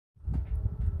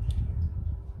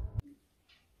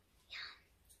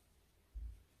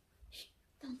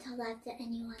tell that to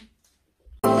anyone.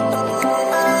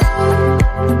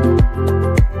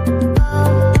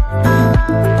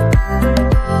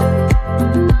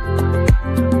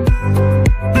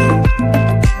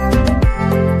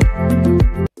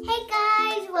 Hey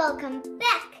guys, welcome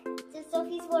back to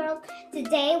Sophie's World.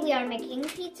 Today we are making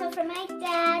pizza for my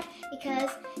dad because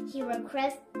he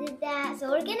requested that, so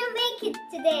we're gonna make it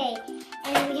today.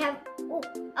 And we have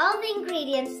all the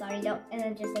ingredients. Sorry, don't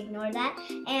just ignore that.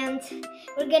 And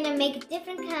we're gonna make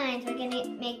different kinds. We're gonna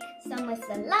make some with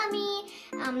salami.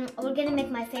 We're gonna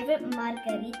make my favorite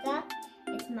margarita.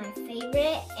 It's my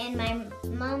favorite, and my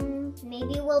mom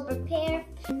maybe will prepare.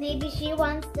 Maybe she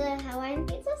wants the Hawaiian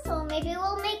pizza, so maybe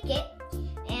we'll make it.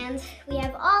 And we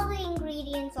have all the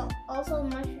ingredients, also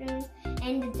mushrooms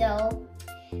and the dough.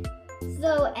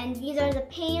 So, and these are the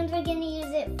pans we're gonna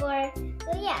use it for.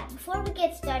 So yeah, before we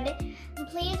get started,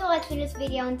 please watch this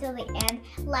video until the end.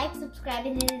 Like, subscribe,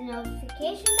 and hit the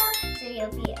notification bell so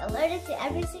you'll be alerted to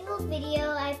every single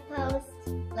video I post.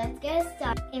 Let's get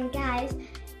started. And guys,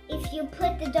 if you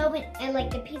put the dough in,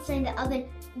 like the pizza in the oven,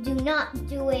 do not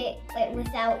do it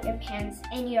without your parents,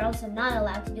 and you're also not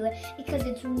allowed to do it because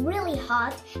it's really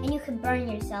hot and you can burn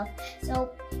yourself.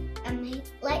 So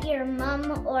let your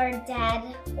mom or dad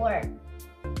or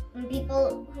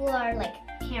people who are like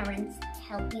parents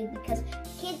help you, because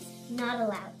kids not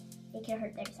allowed. They can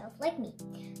hurt themselves like me.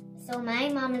 So my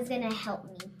mom is gonna help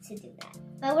me to do that,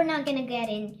 but we're not gonna get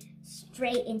in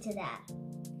straight into that.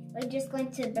 We're just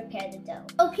going to prepare the dough.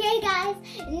 Okay guys,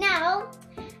 now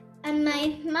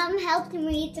my mom helped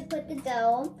me to put the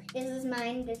dough. This is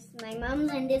mine, this is my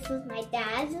mom's, and this was my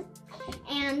dad's.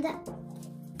 And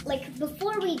like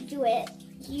before we do it,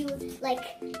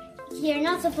 you're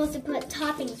not supposed to put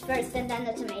toppings first and then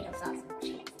the tomato sauce.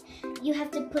 You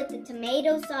have to put the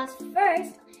tomato sauce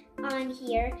first on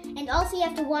here, and also you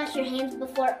have to wash your hands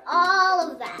before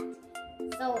all of that.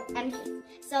 So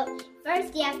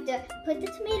first you have to put the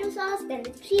tomato sauce, then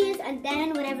the cheese, and then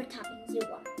whatever toppings you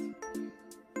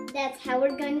want. That's how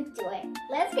we're going to do it.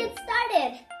 Let's get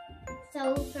started.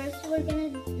 So first we're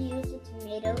going to use the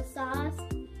tomato sauce.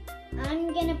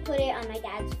 I'm going to put it on my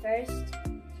dad's first.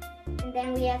 And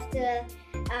then we have to,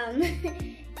 that's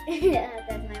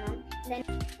my mom. Then,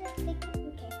 okay,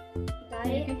 got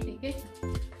it?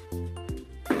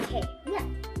 Okay, yeah.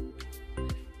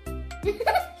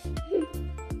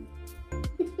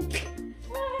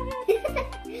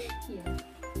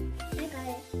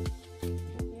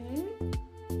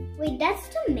 Wait, that's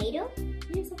tomato?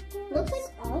 Yes, of course. Looks like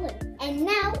olive. And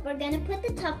now we're gonna put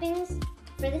the toppings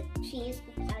for the cheese.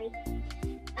 Sorry.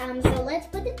 So let's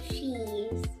put the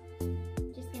cheese.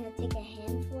 Just gonna take a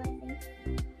handful, I think.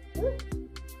 Ooh.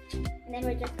 And then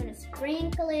we're just gonna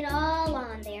sprinkle it all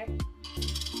on there.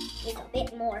 It's a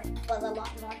bit more, well, a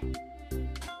lot more.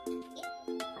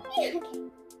 Okay.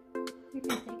 You can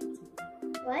take it.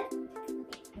 What?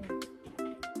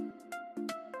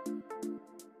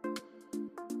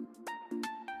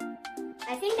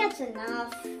 I think that's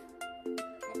enough.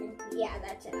 Yeah,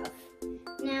 that's enough.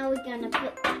 Now we're gonna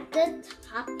put the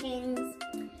toppings.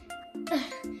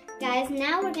 Guys,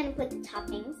 now we're gonna put the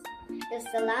toppings. The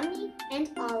salami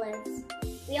and olives.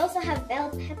 We also have bell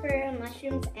pepper,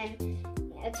 mushrooms, and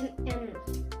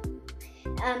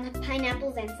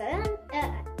pineapples and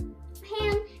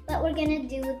ham. But we're gonna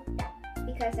do that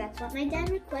because that's what my dad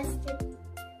requested.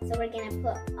 So we're gonna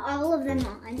put all of them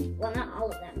on. Well, not all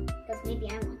of them, because maybe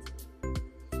I want some.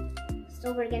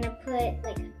 So we're gonna put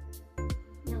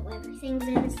everything's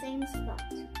in the same spot.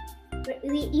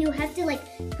 You have to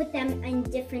put them in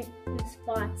different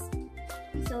spots,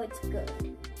 so it's good.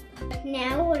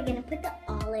 Now we're gonna put the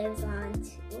olives on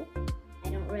too. I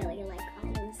don't really like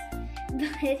olives,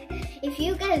 but if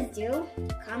you guys do,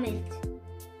 comment.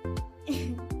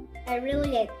 I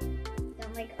really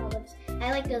don't like olives.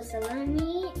 I like the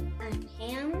salami and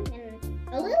ham and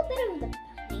a little bit of the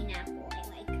pineapple I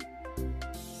like.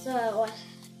 So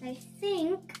I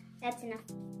think that's enough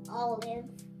olive.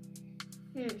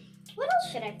 What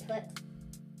else should I put?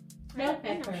 Bell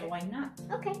pepper, why not?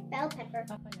 Okay, bell pepper.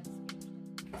 Papa does.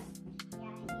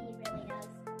 Yeah, he really does.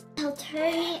 I'll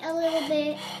turn it a little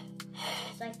bit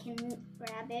so I can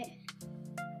grab it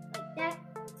like that.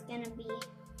 It's gonna be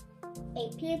a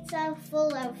pizza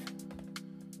full of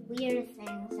weird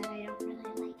things that I don't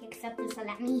really like, except the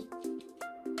salami.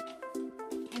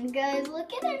 And guys,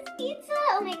 look at this pizza!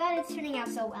 Oh my god, it's turning out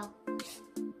so well.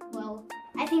 Well,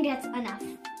 I think that's enough.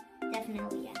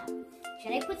 Definitely enough.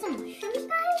 Should I put some mushrooms,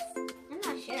 guys? I'm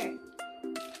not sure.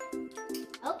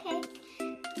 Okay.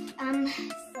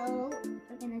 So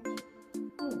we're gonna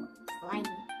do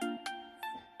slimy.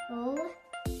 So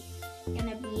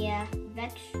gonna be a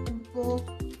vegetable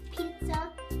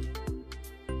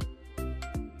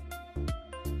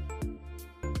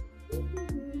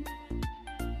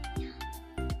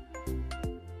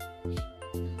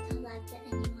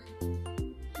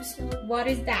So What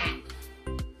is that?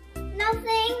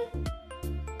 nothing.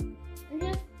 I'm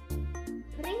just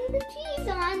putting the cheese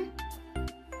on.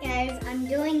 Guys, I'm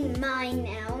doing mine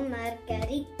now,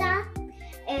 margarita.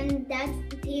 And that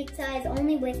pizza is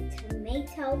only with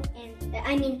tomato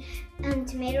and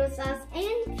tomato sauce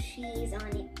and cheese on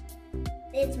it.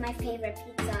 It's my favorite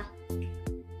pizza.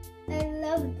 I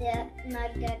love the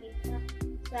margarita.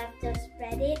 So I have to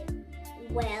spread it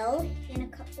well in a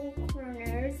couple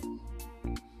corners.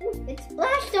 Ooh, it's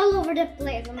splashed all over the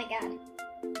place. Oh my god.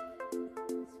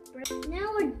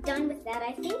 Now we're done with that,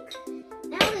 I think.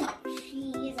 Now the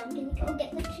cheese. I'm gonna go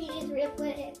get the cheese real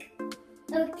quick.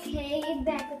 Okay,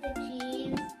 back with the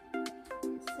cheese.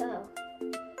 So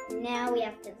now we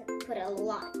have to put a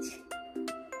lot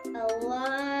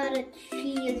of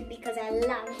cheese because I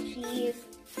love cheese.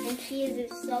 And cheese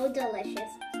is so delicious.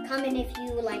 Comment if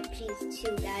you like cheese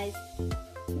too, guys.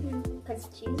 Because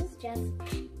cheese is just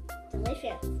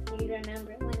delicious. You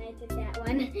remember when I did that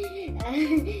one?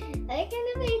 I kind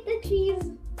of ate the cheese.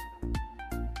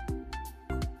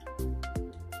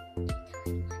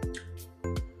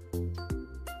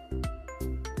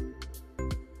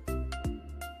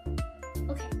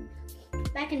 Okay,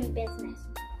 back in business.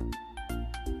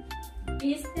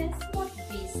 Business? What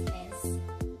business?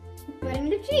 Putting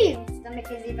the cheese. My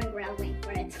stomach is even growling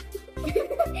for it.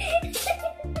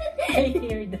 I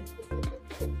hear that.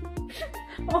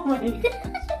 Oh my god.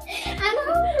 I'm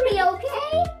hungry,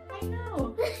 okay? I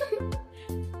know.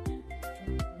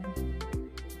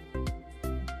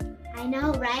 I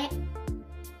know, right?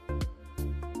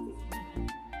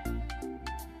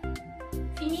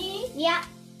 Fini? Yeah.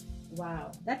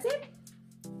 Wow. That's it?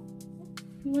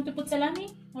 You want to put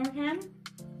salami or ham?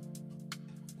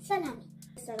 Salami.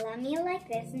 Salami like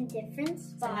this in different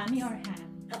spots. Salami or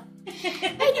ham? Oh. I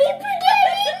keep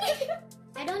forgetting!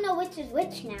 I don't know which is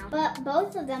which now, but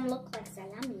both of them look like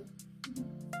salami.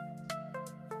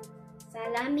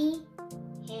 Salami,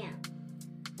 ham.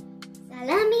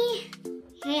 Salami,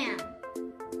 ham.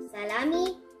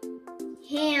 Salami,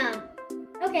 ham.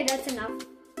 Okay, that's enough.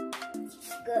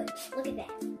 Good. Look at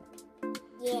that.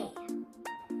 Yeah.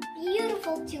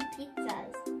 Beautiful two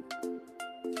pizzas.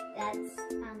 That's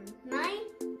mine.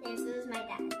 This is my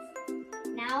dad's.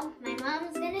 Now my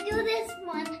mom's gonna do this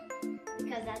one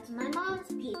because that's my mom's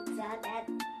pizza that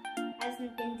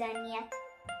hasn't been done yet.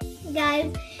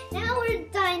 Guys, now we're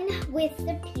done with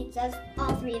the pizzas,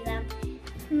 all three of them.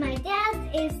 My dad's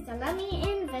is salami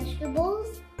and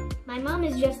vegetables. My mom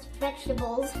is just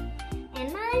vegetables.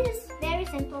 And mine is very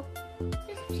simple.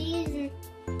 Just cheese and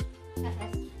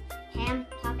ham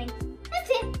topping. That's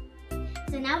it.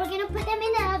 So now we're gonna put them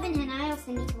in the oven, and I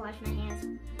also need to wash my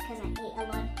hands because I ate a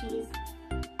lot of cheese.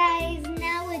 Guys,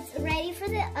 now it's ready for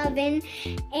the oven,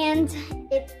 and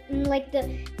it's like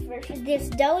this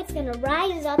dough, it's gonna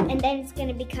rise up, and then it's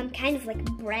gonna become kind of like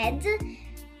bread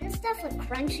and stuff, like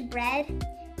crunchy bread,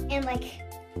 and like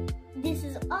this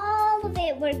is all of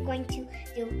it we're going to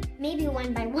do, maybe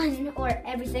one by one or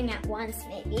everything at once,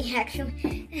 maybe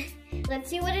actually. Let's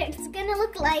see what it's gonna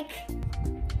look like.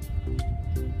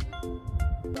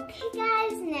 Okay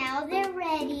guys, now they're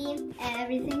ready.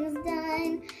 Everything's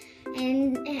done.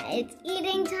 And it's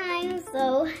eating time,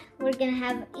 so we're gonna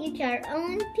have each our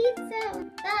own pizza.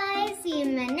 Bye, see you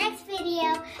in the next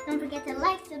video. Don't forget to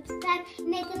like, subscribe,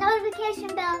 and hit the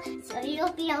notification bell so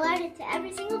you'll be alerted to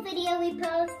every single video we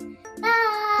post.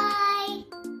 Bye!